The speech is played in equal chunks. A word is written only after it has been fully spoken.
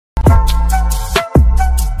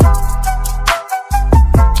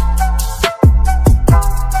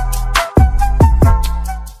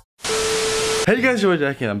guys, it's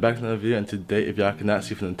Jacky and I'm back with another video, and today, if y'all cannot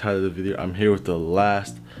see from the title of the video, I'm here with the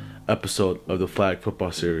last episode of the flag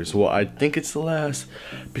football series. Well, I think it's the last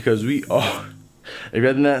because we are. If you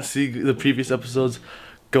did not see the previous episodes,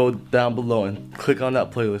 go down below and click on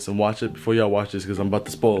that playlist and watch it before y'all watch this because I'm about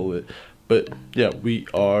to spoil it. But yeah, we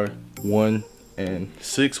are 1-6,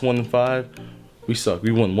 1-5. We suck.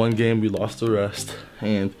 We won one game, we lost the rest,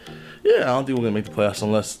 and yeah, I don't think we're gonna make the playoffs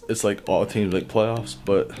unless it's like all teams make playoffs.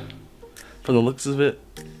 But from the looks of it,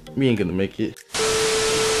 we ain't gonna make it.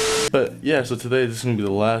 But yeah, so today this is gonna be the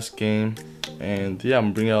last game, and yeah, I'm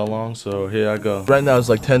gonna bring y'all along. So here I go. Right now it's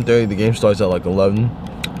like 10:30. The game starts at like 11.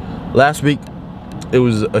 Last week it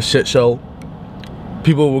was a shit show.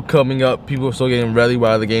 People were coming up. People were still getting ready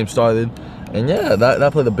while the game started, and yeah,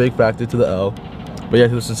 that played a big factor to the L. But yeah,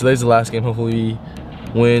 since today's the last game, hopefully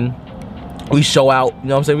we win. We show out. You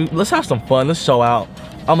know what I'm saying? Let's have some fun. Let's show out.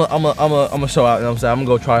 I'm a show out. You know what I'm saying? I'm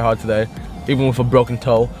gonna go try hard today, even with a broken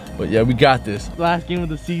toe. But yeah, we got this. Last game of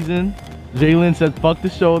the season. Jalen said, "Fuck the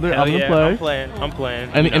shoulder. I'm gonna play." I'm playing.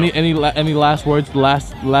 Any last words? The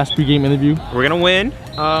last pregame interview. We're gonna win,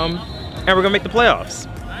 and we're gonna make the playoffs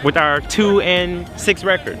with our 2-6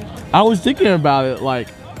 record. I was thinking about it. Like,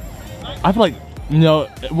 I feel like, you know,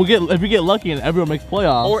 if we get lucky and everyone makes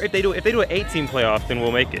playoffs. Or if they do an 8-team playoff, then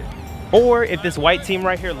we'll make it. Or if this white team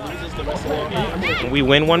right here loses the rest of the game and we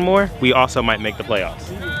win one more, we also might make the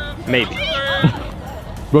playoffs. Maybe.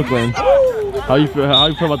 Brooklyn, how you feel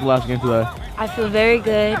about the last game today? I feel very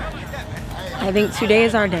good. I think today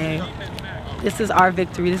is our day. This is our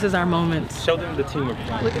victory. This is our moment. Show them the team. Look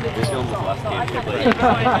at this. Show them the last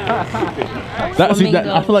game.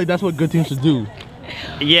 I feel like that's what good teams should do.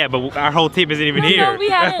 Yeah, but our whole team isn't even here. No, we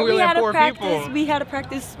had a 4 practice. people. We had a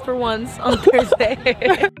practice for once on Thursday.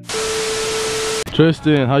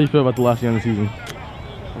 Tristan, how you feel about the last game of the season?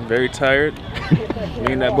 I'm very tired.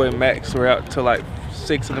 Me and that boy Max were out till like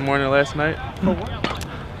 6 in the morning last night.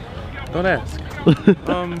 Don't ask.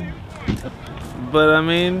 But I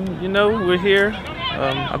mean, you know, we're here.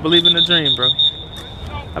 I believe in the dream, bro.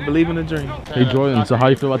 I believe in the dream. Hey Jordan, so how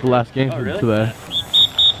you feel about the last game today?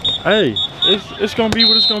 Hey, it's gonna be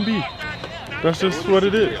what it's gonna be. That's just what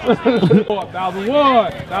it is. 1001,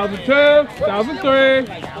 1002, 1003.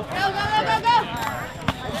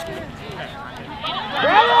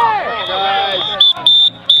 Go!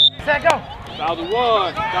 Set go!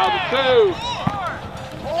 1001, 1002.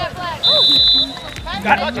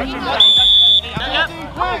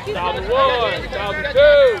 1001, 1002,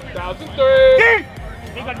 1003.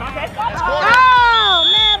 Oh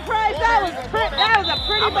man, Price, that was a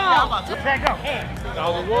pretty ball. Set go!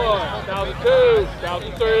 1001, 1002,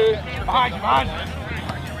 1003. Behind you.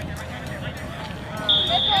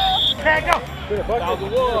 Set go! 1001,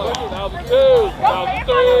 1002,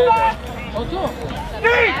 1003.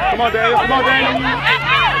 Come on, Daniel.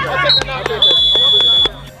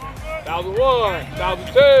 1001,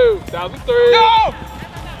 1002, 1003. No!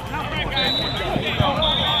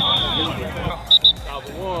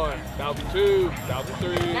 1001, 1002,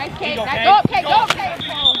 1003. Nice, Kate. Go, Kate.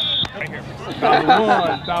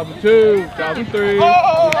 1001, 1002, 1003.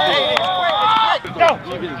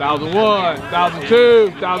 1001,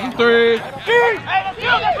 1002, 1003.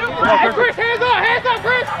 Hey, Chris, hands up,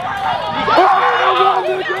 Chris!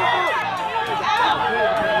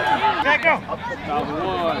 Go!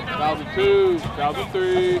 1001, 1002,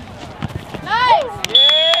 1003. Nice!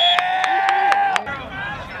 Yeah!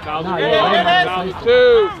 1001,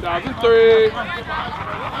 1002, 1003.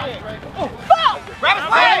 Grab his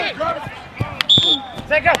leg!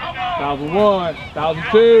 Take go! 1001,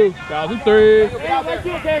 1002, 1003.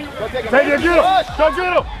 Take it, get him! Go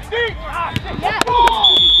get him!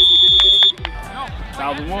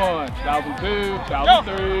 1001, 1002,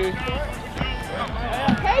 1003.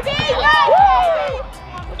 KB,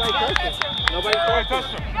 Nobody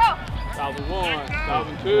touched him. 1001,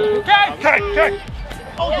 1002, 1003.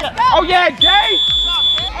 Oh yeah, Jay!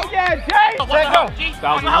 Oh yeah, Jay! Let go!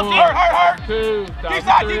 1001, 2,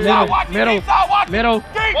 1003. Middle.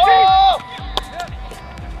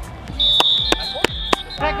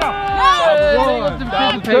 Let go! 1001,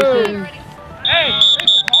 1002. Hey!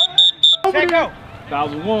 Let go!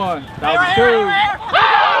 1001, 1002.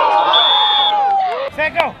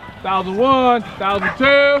 Let go! 1001,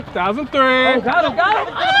 1002, 1003. Got him!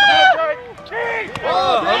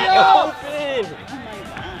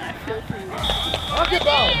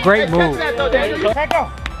 Great move. Let go!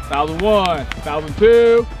 1001,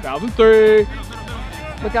 1002, 1003.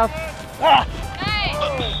 Look out.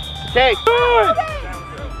 Okay.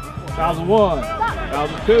 1001,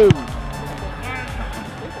 1002.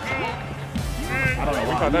 I don't know,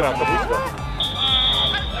 we found that out a couple weeks ago.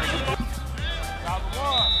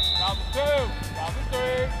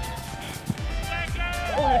 $1,001,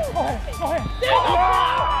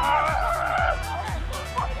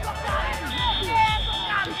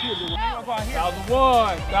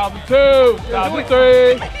 $1,002,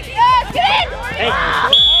 $1,003. Hey.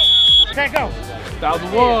 Check go.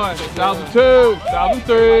 $1,001, $1,002,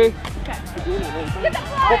 $1,003.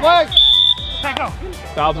 Check go.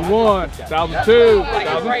 $1,001, $1,002,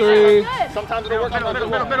 $1,003. Sometimes it'll work. Middle.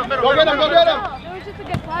 Go get him, go get him. It was just a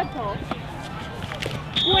good flagpole.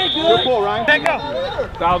 Good pull, Ryan. Check go.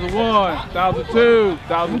 1,001, 1,002,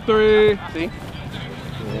 1,003. See?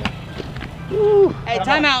 Hey,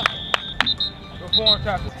 timeout.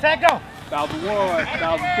 Check go. 1,001,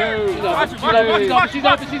 1,002, She's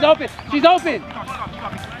open. She's open.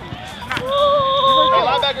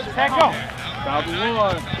 Check go.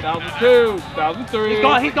 1,001, 1,002, 1,003. He's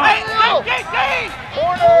gone. He's gone.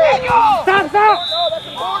 Corner. Stop.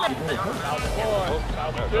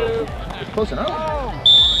 Close enough.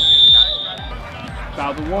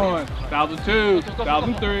 1,001, 1,002,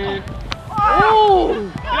 1,003.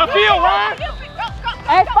 Ooh. Get a feel, Ryan.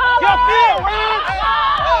 Hey, follow. Get a feel, Ryan.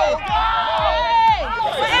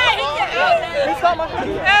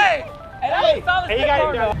 Hey, Hey, you got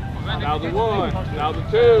it, though. 1,001,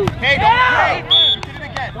 1,002. Hey, don't.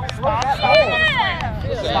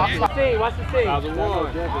 Stop. Watch the scene.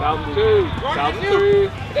 1,001, 1,002, 1,003.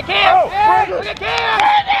 Look at Cam. Look at Cam.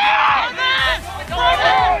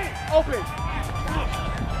 Open.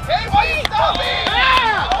 Hey, why you stopping?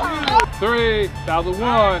 3,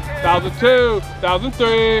 1,001, 1,002,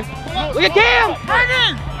 1,003. Look at Cam.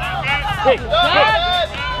 Hey.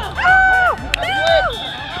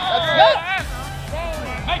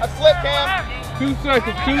 That's flip, Cam. 2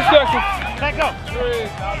 seconds, 2 seconds. Check go. 3,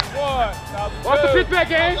 1,001, 1,002. Watch the pitch back,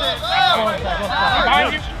 game.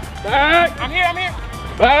 Behind you. Back. I'm here.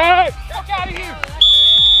 Back. Walk out of here.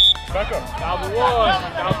 Back up. 1,001,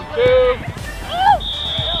 1,002.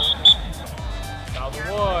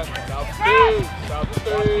 1,001, 1,002,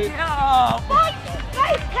 1,003.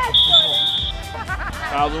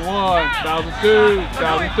 1,001, 1,002,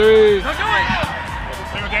 1,003. Don't do it.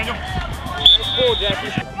 There, Daniel. Pull, Jacky.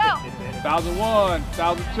 1,001,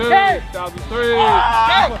 1,002, 1,003.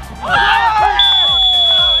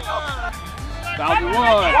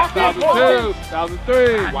 1,001, 1,002,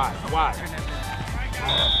 1,003. Why?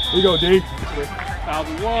 Here you go, D.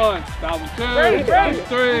 1,001, 1,002,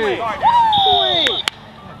 1,003.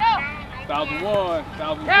 1,001,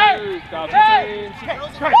 1,002, 1,003.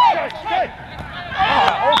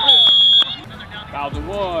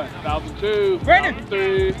 1,001, 1,002,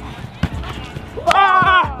 1,003.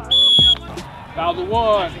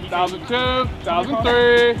 1,001, 1,002,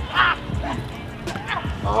 1,003.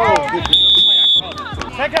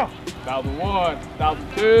 Check go. 1,001,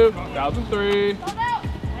 1,002, 1,003.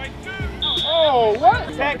 Oh, what?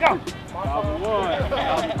 Check go. 1,001,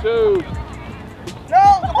 1,002. No,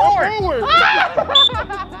 forward.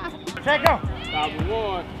 Check go.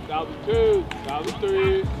 1,001, 1,002,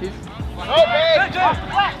 1,003. Okay.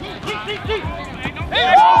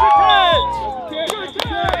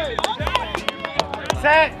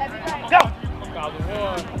 Set. Go.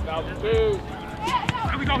 1,001, 1,002.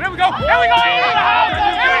 Here we go.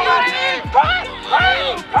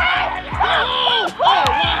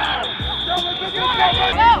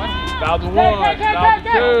 1,001,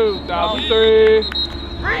 1,002, 1,003.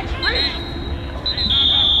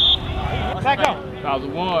 Check go.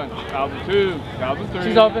 1,001, 1,002, 1,003.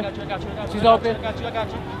 She's open.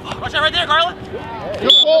 Watch out right there, Garland.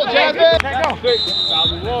 Good pull, Jasmine. Check go.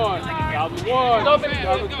 1,001, 1,001,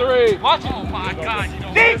 1,003. Watch it. Oh my God.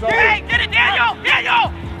 Get it, Daniel.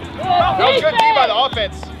 That was good team by the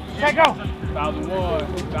offense. Check go. 1,001,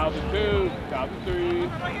 1,002, 1,003.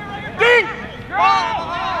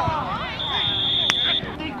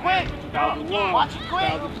 Quick. 1,001, Watch it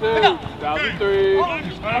quick. 1,002, 1,003.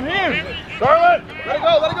 I'm here. Garland. Let it go.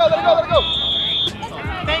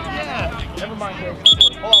 Thank you. Never mind, Chris.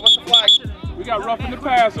 Hold on, what's the flag? We got roughing the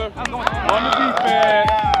passer on the defense.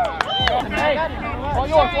 Hey. On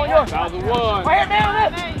yours. 1,001, Right here,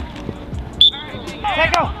 man.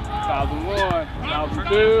 Check go. 1,001,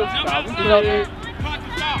 1,002, 1,003.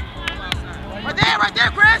 Right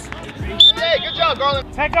there, Chris. Hey, good job,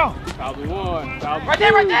 Garland. Check go. 1,001, 1,002. Right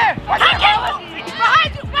there.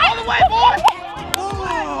 Behind you. All the way, boy.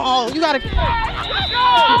 Oh, you gotta.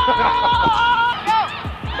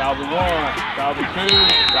 1,001, 1,002,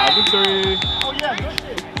 1,003. Oh, yeah, good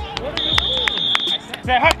shit.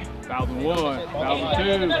 Say, hey. 1,001,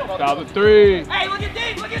 1,002, 1,003. Hey, look at D.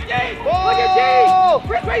 Oh!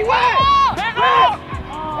 Chris, where you at?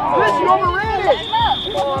 Chris, you overran it.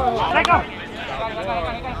 Check go.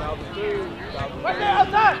 Right there,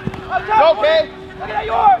 outside! Outside! Okay. Look at that,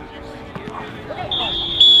 yours!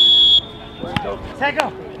 Take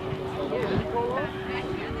him!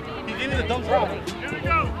 He's giving the dump off.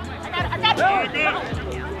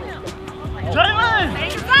 Jalen!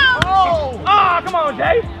 Oh! Ah, come on,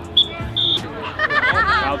 Jay!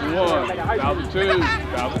 1001, 1002,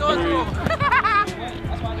 1003.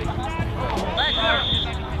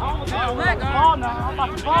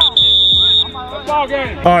 Ball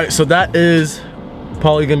game. All right, so that is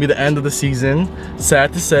probably gonna be the end of the season.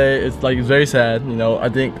 Sad to say, it's very sad. You know, I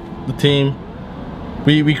think the team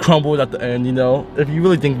we crumbled at the end. You know, if you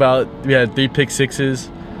really think about it, we had 3 pick sixes.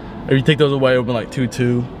 If you take those away, it would have been like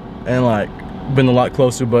 2-2, and like been a lot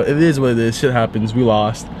closer. But it is what it is. Shit happens. We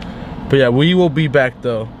lost. But yeah, we will be back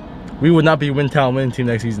though. We will not be winning team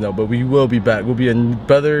next season though, but we will be back. We'll be a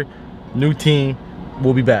better, new team.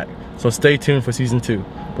 We'll be back. So stay tuned for season 2.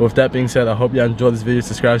 But with that being said, I hope y'all enjoyed this video.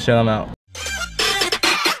 Subscribe, channel, I'm out.